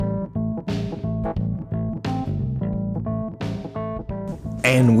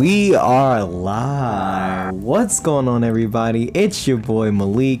And we are live. What's going on, everybody? It's your boy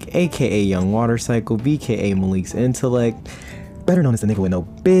Malik, aka Young Water Cycle, BKA Malik's Intellect, better known as the nigga with no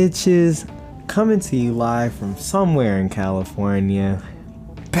bitches, coming to you live from somewhere in California,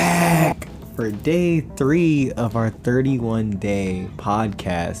 back for day 3 of our 31-day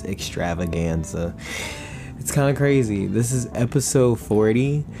podcast extravaganza. It's kind of crazy. This is episode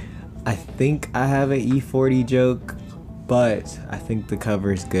 40. I think I have an E40 joke, but I think the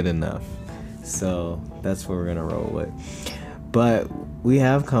cover is good enough, so that's what we're gonna roll with. But we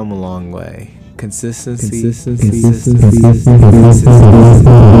have come a long way. Consistency.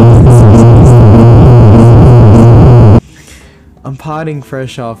 I'm potting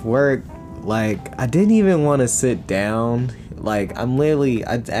fresh off work. Like, I didn't even want to sit down. Like, I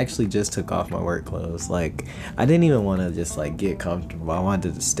actually just took off my work clothes. Like, I didn't even want to just, like, get comfortable. I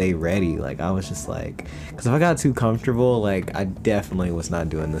wanted to stay ready. Like, I was just, like, because if I got too comfortable, like, I definitely was not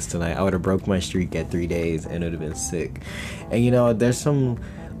doing this tonight. I would have broke my streak at 3 days, and it would have been sick. And, you know, there's some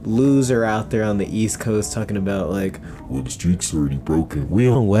loser out there on the East Coast talking about, like, well, the streak's already broken. We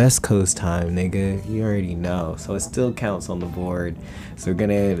on West Coast time, nigga. You already know. So it still counts on the board. So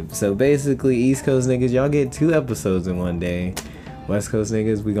basically, East Coast niggas, y'all get 2 episodes in one day. West Coast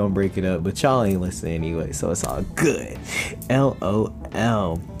niggas, we gonna break it up, but y'all ain't listening anyway, so it's all good.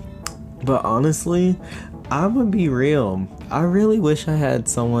 LOL. But honestly, I'm gonna be real. I really wish I had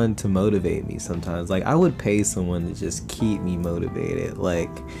someone to motivate me sometimes. Like, I would pay someone to just keep me motivated.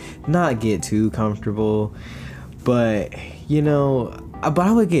 Like, not get too comfortable. But, you know, but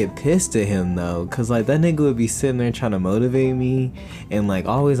I would get pissed at him, though. Because, like, that nigga would be sitting there trying to motivate me. And, like,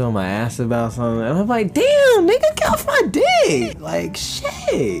 always on my ass about something. And I'm like, damn, nigga, get off my dick. Like,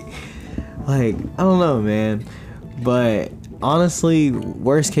 shit. Like, I don't know, man. But honestly,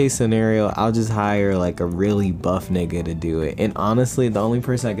 worst case scenario, I'll just hire like a really buff nigga to do it. And honestly, the only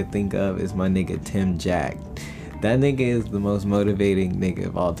person I could think of is my nigga Tim Jack. That nigga is the most motivating nigga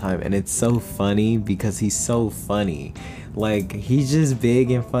of all time, and it's so funny because he's so funny. Like, he's just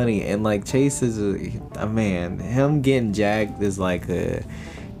big and funny, and like Chase is a man. Him getting jacked is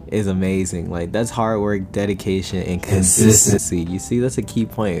amazing. Like, that's hard work, dedication, and consistency. You see, that's a key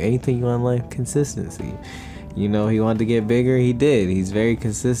point. Anything you want in life, consistency. You know, he wanted to get bigger, he did. He's very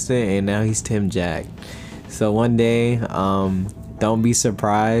consistent, and now he's Tim Jack. So one day, don't be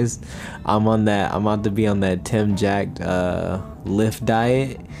surprised. I'm about to be on that Tim Jack lift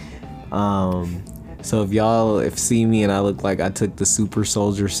diet. So if y'all see me and I look like I took the super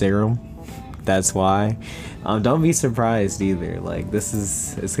soldier serum, that's why. Don't be surprised either. Like,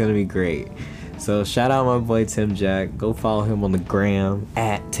 it's gonna be great. So shout out my boy Tim Jack. Go follow him on the gram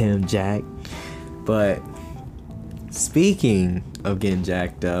at Tim Jack. But speaking of getting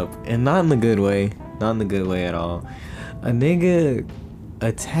jacked up, and not in the good way at all, a nigga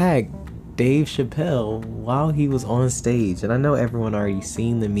attacked Dave Chappelle while he was on stage. And I know everyone already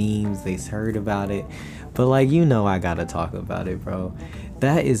seen the memes, they've heard about it, but like, you know, I gotta talk about it, bro.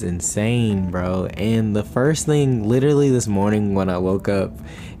 That is insane, bro. And the first thing, literally this morning when I woke up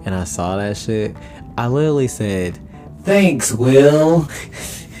and I saw that shit, I literally said, thanks, Will.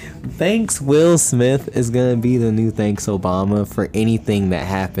 Thanks Will Smith is gonna be the new thanks Obama for anything that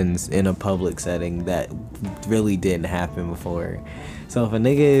happens in a public setting that really didn't happen before. So if a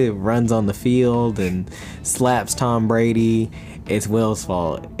nigga runs on the field and slaps Tom Brady, it's Will's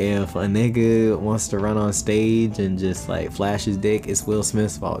fault. If a nigga wants to run on stage and just like flash his dick, it's Will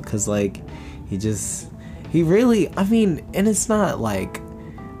Smith's fault. Cause like, he really, I mean, and it's not like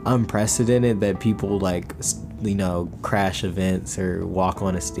unprecedented that people like, you know, crash events or walk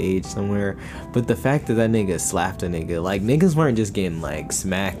on a stage somewhere, but the fact that nigga slapped a nigga, like, niggas weren't just getting like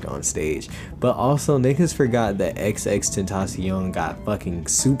smacked on stage, but also niggas forgot that XXXTentacion got fucking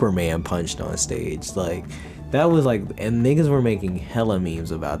Superman punched on stage. Like, that was like, and niggas were making hella memes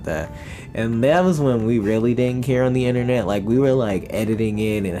about that, and that was when we really didn't care on the internet. Like, we were like editing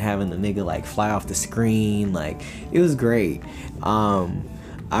it and having the nigga like fly off the screen. Like, it was great.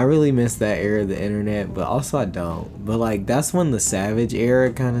 I really miss that era of the internet, but also I don't. But like, that's when the Savage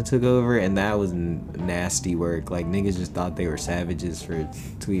era kind of took over, and that was nasty work. Like, niggas just thought they were savages for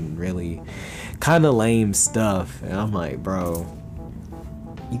tweeting really kind of lame stuff, and I'm like, bro,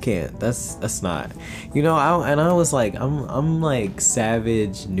 you can't. That's not. You know, I was like, I'm like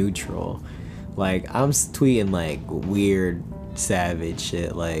savage neutral. Like, I'm tweeting like weird savage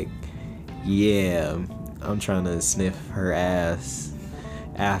shit. Like, yeah, I'm trying to sniff her ass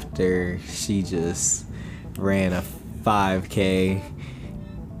after she just ran a 5K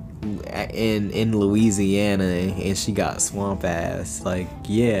in Louisiana and she got swamp ass. Like,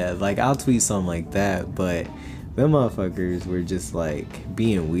 yeah, like, I'll tweet something like that, but them motherfuckers were just like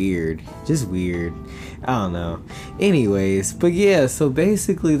being weird. Just weird. I don't know. Anyways, but yeah, so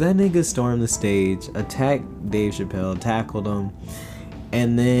basically that nigga stormed the stage, attacked Dave Chappelle, tackled him,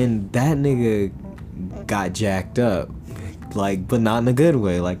 and then that nigga got jacked up. Like, but not in a good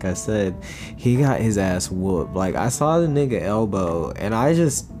way. Like I said, he got his ass whooped. Like, I saw the nigga elbow and I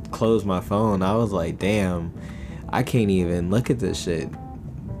just closed my phone. I was like, damn, I can't even look at this shit.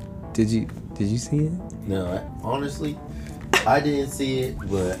 Did you see it? No, honestly, I didn't see it,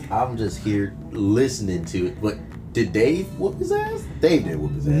 but I'm just here listening to it. But did Dave whoop his ass? Dave did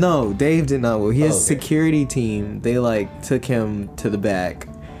whoop his ass. No, Dave did not whoop. His okay. security team, they like took him to the back.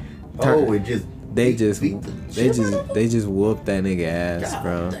 Oh, it just They beat just whooped that nigga ass, God,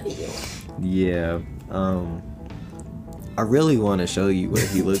 bro. damn. Yeah. I really want to show you what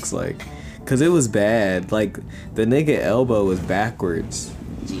he looks like, cause it was bad. Like the nigga elbow was backwards.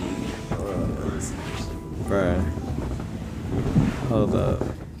 Bruh. Hold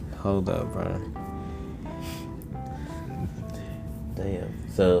up, bruh.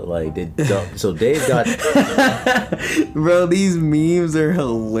 Damn. So like, so Dave got. Bro, these memes are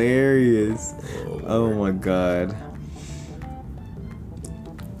hilarious. Oh my god.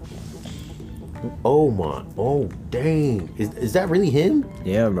 Oh my. Oh dang. Is that really him?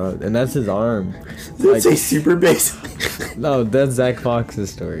 Yeah, bro, and that's his arm. That's a super basic. No, that's Zach Fox's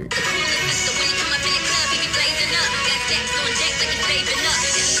story.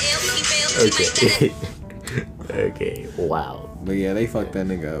 Okay. Okay. Wow. But yeah, they fucked that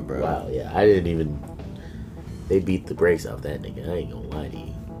nigga up, bro. Wow. Yeah. I didn't even. They beat the brakes off that nigga. I ain't gonna lie to you.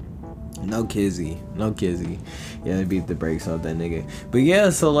 No kizzy. Yeah, they beat the brakes off that nigga. But yeah,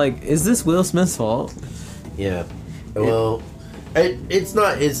 so like, is this Will Smith's fault? Yeah. Well, it's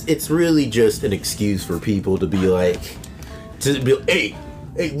not. It's really just an excuse for people to be like, hey,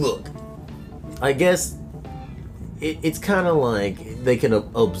 look. I guess it's kind of like they can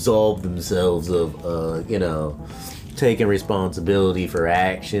absolve themselves of, taking responsibility for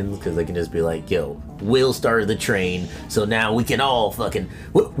actions, because they can just be like, yo, Will started the train, so now we can all fucking.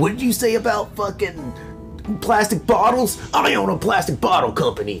 What did you say about fucking plastic bottles? I own a plastic bottle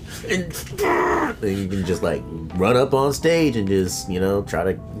company, and then you can just like run up on stage and just try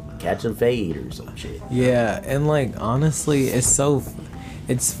to catch a fade or some shit. Yeah, and like honestly,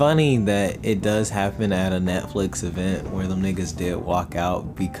 it's funny that it does happen at a Netflix event where them niggas did walk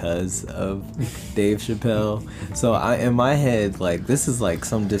out because of Dave Chappelle. So in my head, like, this is like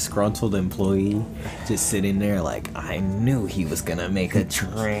some disgruntled employee just sitting there like, I knew he was gonna make a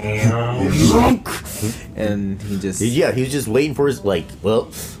train. And he just... Yeah, he was just waiting for his, like,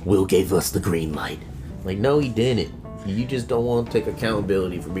 well, Will gave us the green light. Like, no, he didn't. You just don't want to take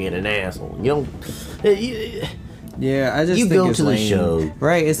accountability for being an asshole. You don't... Yeah, I just you think go it's to the lame. show,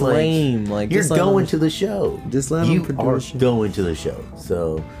 Right? It's like, lame. Like, you're going to the show. Just let you them are produce. going to the show,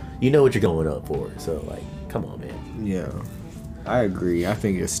 so you know what you're going up for. So like, come on, man. Yeah, I agree. I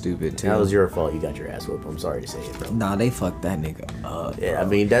think it's stupid too. That was your fault. You got your ass whooped. I'm sorry to say it, bro. Nah, they fucked that nigga up. Yeah, I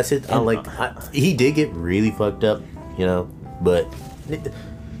mean that's it. He did get really fucked up, but.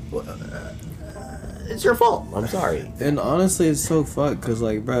 It's your fault. I'm sorry. And honestly, it's so fucked because,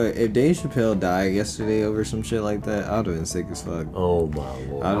 like, bro, if Dave Chappelle died yesterday over some shit like that, I'd have been sick as fuck. Oh my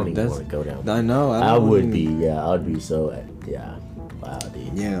lord! I don't even want to go down. I know. I would be. Yeah, I would be so. Yeah. Wow,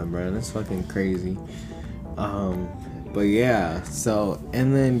 dude. Yeah, bro, that's fucking crazy. But yeah. So,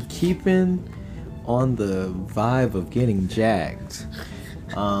 and then keeping on the vibe of getting jacked.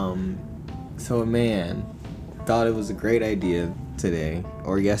 So a man thought it was a great idea today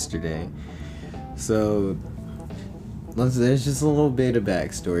or yesterday. So, there's just a little bit of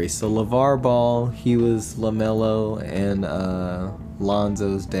backstory. So, LeVar Ball, he was LaMelo and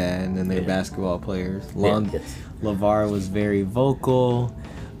Lonzo's dad, and they're basketball players. LeVar was very vocal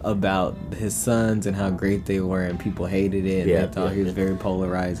about his sons and how great they were, and people hated it. And they thought he was very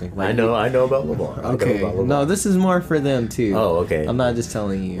polarizing. Like, I know about LeVar. Okay, no, this is more for them too. Oh, okay. I'm not just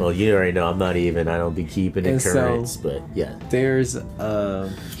telling you. Well, you already know I don't be keeping it current, but yeah. There's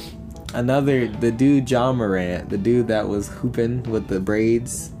the dude John Morant, the dude that was hooping with the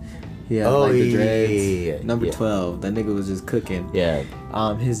braids. He had the dreads. Yeah. Number 12. That nigga was just cooking. Yeah.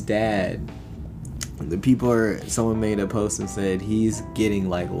 His dad. Someone made a post and said he's getting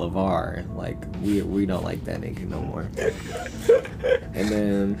like LeVar. Like we don't like that nigga no more. And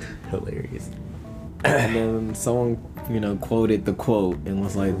then hilarious. And then someone, quoted the quote and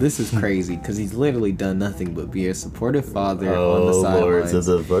was like, "This is crazy because he's literally done nothing but be a supportive father on the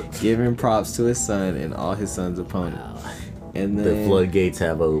sidelines, giving props to his son and all his son's opponents." Wow. And then the floodgates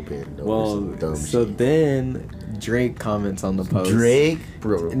have opened. Then Drake comments on the post. Drake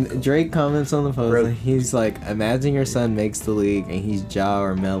comments on the post. Bro. And he's like, imagine your son makes the league and he's Ja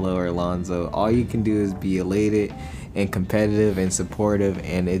or Melo or Lonzo. All you can do is be elated and competitive and supportive,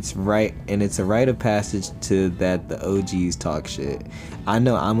 and it's a rite of passage to that the OGs talk shit. I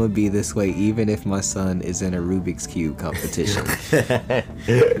know I'm gonna be this way even if my son is in a Rubik's Cube competition.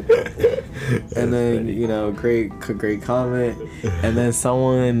 And then, you know, great comment. And then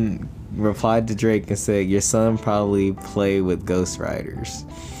someone replied to Drake and said, your son probably play with Ghost Riders.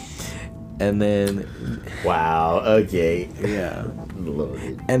 And then wow, okay. Yeah.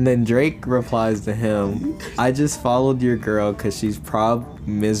 Lord. And then Drake replies to him, I just followed your girl because she's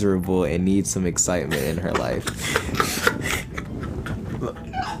miserable and needs some excitement in her life.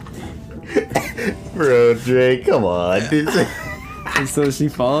 Bro, Drake, come on. And so she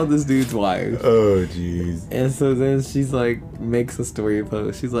followed this dude's wife. Oh, jeez. And so then she's like, makes a story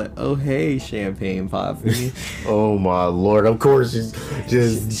post. She's like, oh, hey, Champagne Poppy. Oh, my Lord. Of course,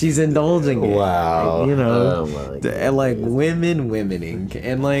 she's indulging it. Wow. You know? Oh, my God. And like, womening.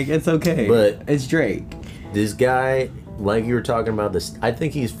 And like, it's okay. But it's Drake. This guy, like you were talking about, this, I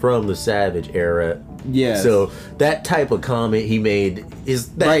think he's from the Savage era. Yeah. So that type of comment he made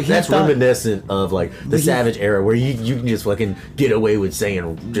that's reminiscent of like the Savage era, where you can just fucking get away with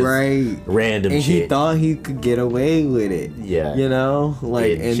saying just random and shit. He thought he could get away with it. Yeah. You know,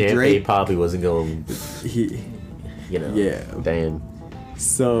 like and Champagne Drake Poppy wasn't going. You know. Yeah. Damn.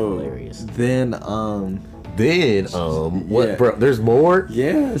 So hilarious. Then what, yeah. bro? There's more.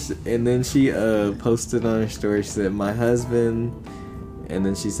 Yes, and then she posted on her story. She said, "My husband." And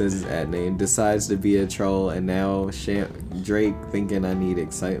then she says his ad name, decides to be a troll, and now Drake thinking I need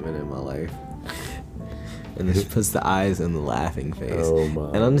excitement in my life. And then she puts the eyes in the laughing face. Oh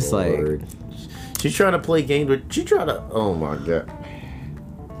my And I'm just Lord. Like, she's trying to play games, but oh my God.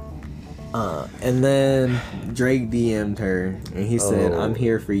 And then Drake DM'd her, and he said, I'm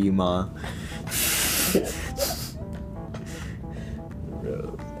here for you, ma.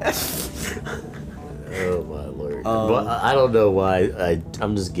 Oh my Lord. But I don't know why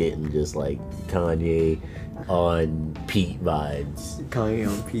I'm just getting just like Kanye on Pete vibes. Kanye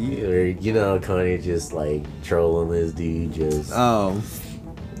on Pete? Or, you know, Kanye just like trolling this dude just. Oh.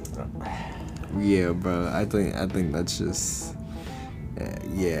 Yeah, bro. I think that's just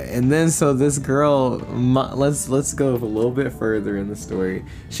yeah. And then so this girl, let's go a little bit further in the story.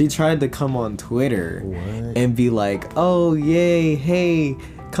 She tried to come on Twitter and be like, "Oh, yay, hey,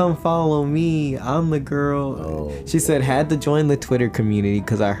 come follow me. I'm the girl." Oh, she said, had to join the Twitter community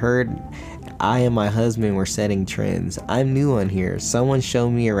because I heard I and my husband were setting trends. I'm new on here. Someone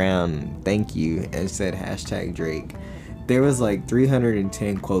show me around. Thank you. And said #Drake. There was like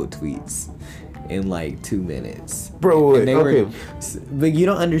 310 quote tweets in like 2 minutes. Bro, okay. But you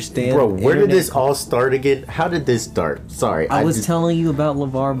don't understand. Bro, where did this all start again? How did this start? Sorry. I was telling you about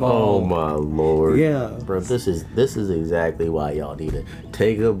LeVar Ball. Oh my Lord. Yeah. Bro, this is exactly why y'all need to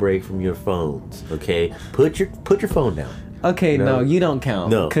take a break from your phones, okay? Put your phone down. Okay, no, you don't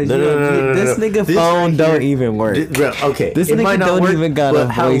count. No, because no, this nigga this phone right don't here, even work. Okay, this it nigga might not don't work, even got a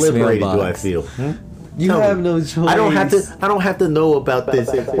how voicemail liberated box. do I feel? You have no choice. I don't have to know about this.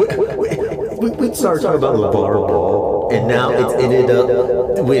 We started talking about LeVar Ball, and now it's ended up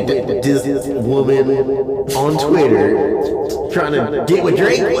with this woman on Twitter trying to get with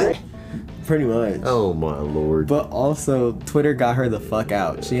Drake. Pretty much. Oh my Lord. But also, Twitter got her the fuck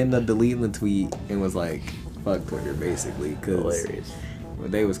out. She ended up deleting the tweet and was like, fuck Twitter, basically. Cause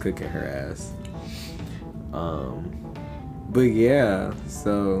they was cooking her ass. But yeah,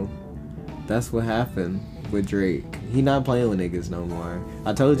 so that's what happened with Drake. He not playing with niggas no more.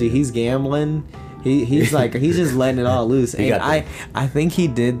 I told you, he's gambling. He's like, he's just letting it all loose. And I think he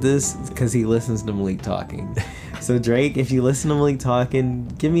did this because he listens to Malik talking. So Drake, if you listen to Malik talking,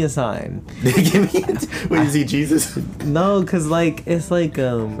 give me a sign. Give me Wait, is he Jesus? No, cause like it's like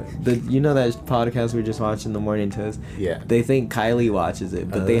you know that podcast we were just watching, The Morning Toast? Yeah. They think Kylie watches it,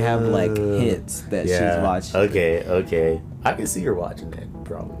 but they have like hints that she's watching. Okay. I can see her watching that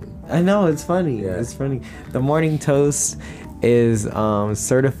probably. I know, it's funny. Yeah. It's funny. The Morning Toast is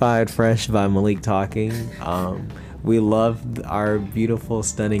certified fresh by Malik Talking. We love our beautiful,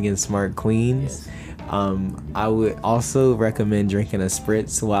 stunning, and smart queens. Yes. I would also recommend drinking a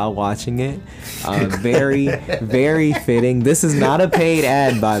spritz while watching it. Very, very fitting. This is not a paid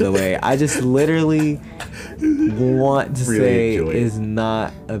ad, by the way. I just literally want to say is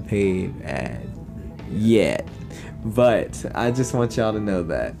not a paid ad yet. But I just want y'all to know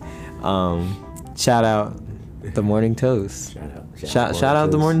that. Shout out The Morning Toast. Shout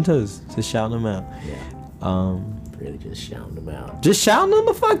out The Morning Toast. Just shout them out. Yeah. really just shouting them out. Just shouting them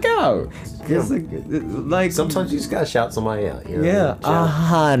the fuck out. 'Cause, like Sometimes you just gotta shout somebody out. You know? yeah,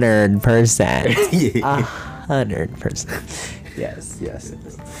 100%. 100%. Yes.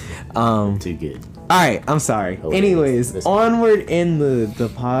 Too good. All right, I'm sorry. Oh, Anyways, this- onward in the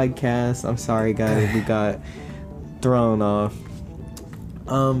podcast. I'm sorry, guys, we got thrown off.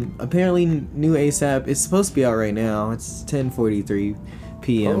 Apparently, new ASAP. It's supposed to be out right now. It's 10:43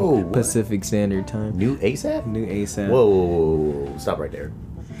 p.m. Oh, what? Pacific Standard Time. New ASAP? New ASAP. Whoa. Stop right there.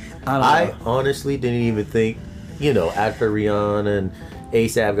 I honestly didn't even think, after Rihanna and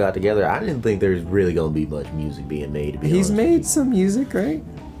ASAP got together, I didn't think there's really gonna be much music being made. To be He's honest. made some music, right?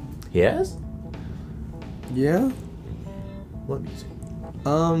 Yes? Yeah. What music?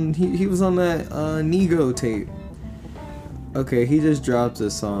 He was on that Nego tape. Okay, he just dropped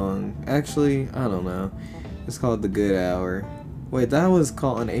a song. Actually, I don't know. It's called The Good Hour. Wait, that was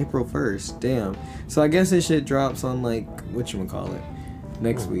called on April 1st. Damn. So I guess this shit drops on whatchamacallit,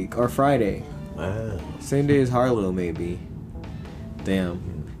 next week or Friday. Wow. Same day as Harlow, maybe. Damn.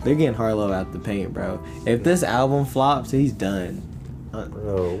 They're getting Harlow out the paint, bro. If this album flops, he's done.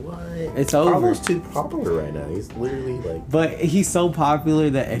 Bro, what? It's over. Harlow's too popular right now. He's literally like. But he's so popular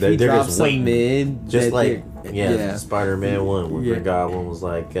that if They're he just drops some waiting. mid, Just that like they're- Spider-Man 1, where Yeah. Green Goblin was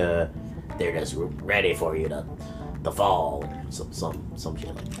like, they're just ready for you to fall. Some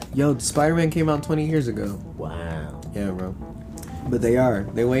shit like that. Yo, Spider-Man came out 20 years ago. Wow. Yeah, bro. But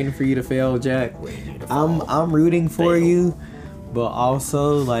they're waiting for you to fail, Jack. Waiting to fall. I'm rooting for Fail. you, but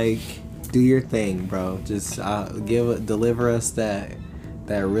also like do your thing, bro. Just deliver us that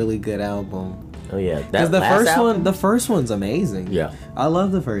really good album. Oh yeah, Because that the first one's amazing. Yeah. I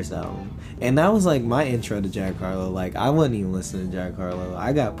love the first album. And that was like my intro to Jack Harlow. Like I wasn't even listening to Jack Harlow.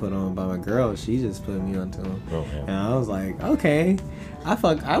 I got put on by my girl. She just put me onto him. Oh, yeah. And I was like, okay. I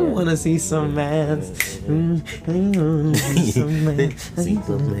want to see some man. Some man. See some man.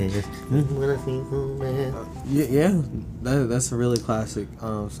 Wanna see some man. Yeah, that's a really classic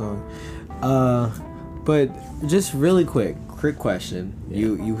song. But just really quick question.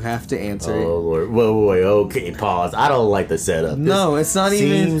 You have to answer it. Oh Lord. Whoa, okay, pause. I don't like the setup. No, This it's not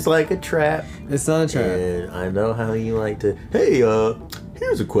even. seems like a trap. It's not a trap. And I know how you like to. Hey,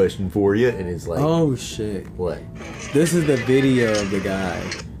 here's a question for you, and it's like, Oh shit! what? This is the video of the guy.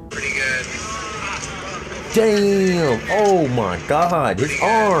 Pretty good. Damn! Oh my God, his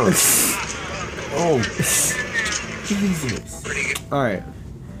arm. Oh, Jesus. Pretty good. All right.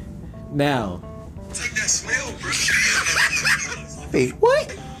 Now, Take that smell, bro. Wait,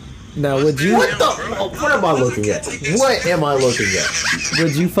 what? now would you What the? What am I looking at? What am I looking at?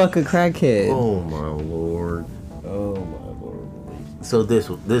 fuck a crackhead? Oh my Lord. Oh my Lord. So this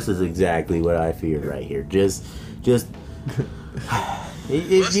is exactly what I feared right here. Just if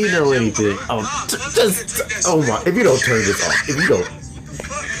you know anything, oh my, if you don't turn this off, if you don't,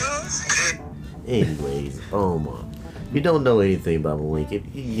 anyways, oh my, if you don't know anything about Malik, if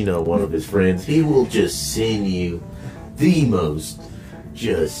you know one of his friends, he will just send you the most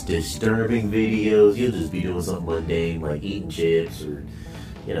just disturbing videos. You'll just be doing something mundane like eating chips or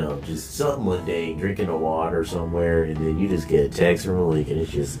just something mundane, drinking a water somewhere, and then you just get a text from Malik, and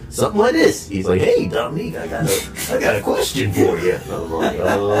it's just something like this. He's like, "Hey, Dominique, I got a question for you." And I'm like,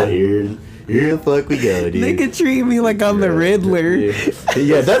 "Oh, here the fuck we go, dude." Nigga treat me like I'm the Riddler.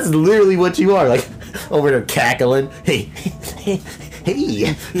 Yeah, that's literally what you are. Like over there cackling. Hey,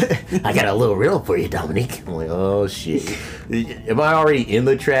 I got a little riddle for you, Dominique. I'm like, oh shit. Am I already in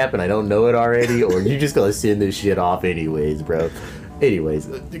the trap and I don't know it already, or are you just gonna send this shit off anyways, bro? Anyways,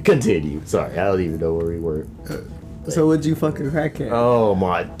 continue. Sorry, I don't even know where we were. So would you fuck a crackhead? Oh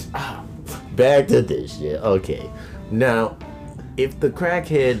my. Back to this shit. Okay. Now, if the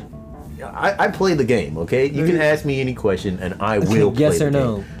crackhead. I play the game, okay? You can ask me any question and I will play Yes the or game.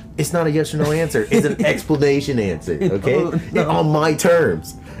 no? It's not a yes or no answer. It's an explanation answer, okay? No. On my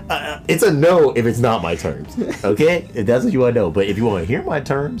terms. It's a no if it's not my terms, okay? If that's what you want to know. But if you want to hear my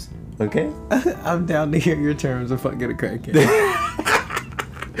terms, okay? I'm down to hear your terms of fucking a crackhead.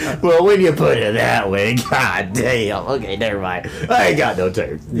 Well, when you put it that way, god damn. Okay, never mind. I ain't got no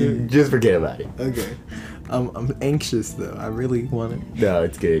terms. Just forget about it. Okay. I'm anxious though. I really want it. No,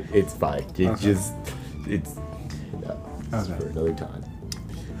 it's good. It's fine. It's Okay. it's Okay. for another time.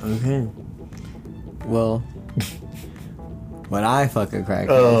 Okay. Well, when I fuck a crackhead.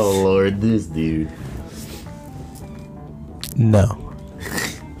 Oh Lord, this dude. No.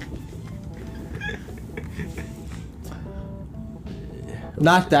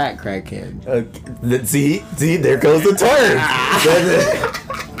 Not that crackhead. Okay. See, there goes the term.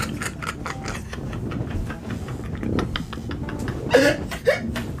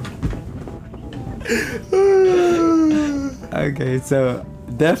 Okay, so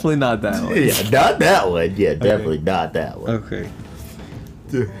definitely not that one. Yeah, not that one. Yeah, definitely not that one. Okay.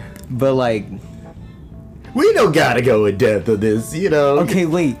 But like, We don't gotta go in depth on this, you know. okay,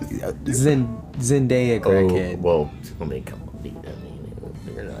 wait. Zendaya Oh, crackhead. well, I mean, come on, dude. I mean,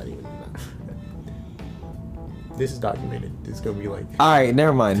 they're not even. This is documented. It's gonna be like. All right,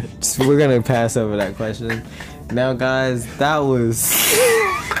 never mind. So we're gonna pass over that question. Now, guys, that was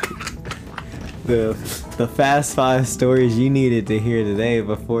the fast 5 stories you needed to hear today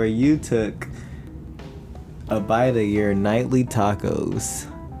before you took a bite of your nightly tacos.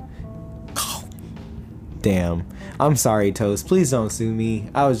 Damn. I'm sorry, Toast. Please don't sue me.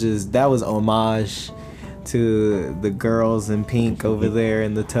 That was homage to the girls in pink over there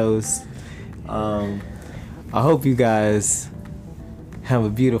in the Toast. I hope you guys have a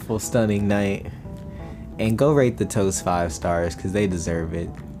beautiful, stunning night. And go rate the Toast 5 stars because they deserve it.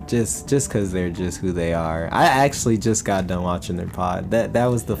 Just because they're just who they are. I actually just got done watching their pod. That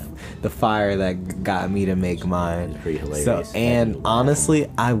was the fire that got me to make mine. It's pretty hilarious. So, and honestly,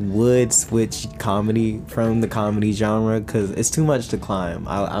 I would switch comedy from the comedy genre because it's too much to climb.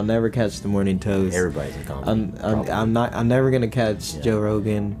 I'll never catch the Morning Toast. Everybody's in comedy. I'm never gonna catch Joe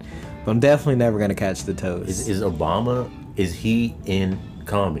Rogan, but I'm definitely never gonna catch the Toast. Is Obama? Is he in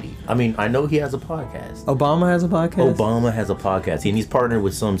comedy? I mean, I know he has a podcast. Obama has a podcast. Obama has a podcast, and he's partnered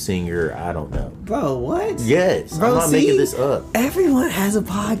with some singer. I don't know. Bro, what? Yes, Bro, I'm not making this up. Everyone has a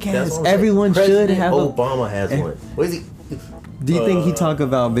That's what podcast. I'm Everyone saying. should President have Obama has one. What is he? Do you think he talk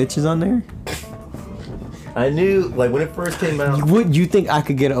about bitches on there? I knew, like, when it first came out. Would you think I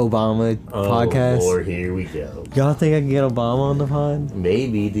could get an Obama podcast? Oh, Lord, here we go. Y'all think I can get Obama on the pod?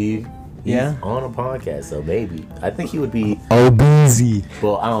 Maybe, dude. He's Yeah? on a podcast, so maybe. I think he would be. Obeezy.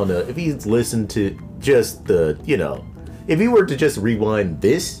 Well, I don't know. If he's listened to just the, you know, if he were to just rewind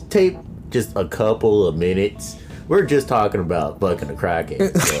this tape, just a couple of minutes, we're just talking about fucking a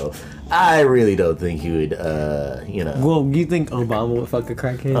crackhead. So I really don't think he would, you know. Well, you think Obama would fuck a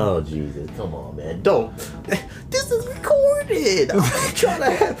crackhead? Oh, Jesus. Come on, man. Don't. This is recorded. I'm not trying to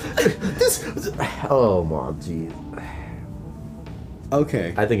have. This. Oh, my jeez.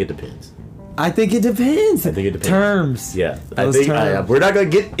 Okay. I think it depends. I think it depends. I think it depends. Terms. Yeah, Those I think terms. we're not gonna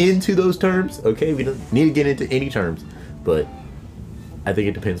get into those terms. Okay, we don't need to get into any terms, but I think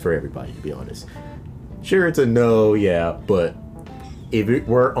it depends for everybody. To be honest, sure, it's a no, yeah, but if it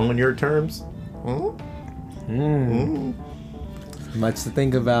were on your terms, Much to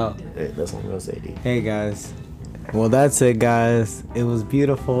think about. that's what I'm gonna say, dude. Hey guys. Well, that's it, guys. It was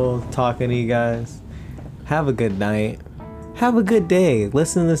beautiful talking to you guys. Have a good night. Have a good day.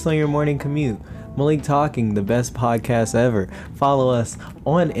 Listen to this on your morning commute. Malik Talking, the best podcast ever. Follow us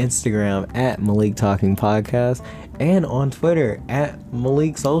on Instagram at Malik Talking Podcast and on Twitter at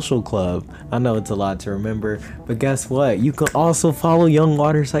Malik Social Club. I know it's a lot to remember, but guess what? You can also follow Young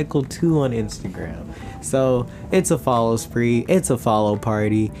Water Cycle 2 on Instagram. So it's a follow spree. It's a follow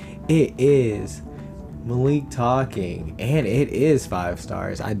party. It is Malik Talking, and it is 5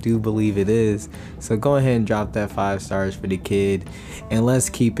 stars. I do believe it is. So go ahead and drop that 5 stars for the kid, and let's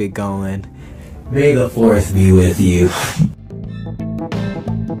keep it going. May the 4th be with you.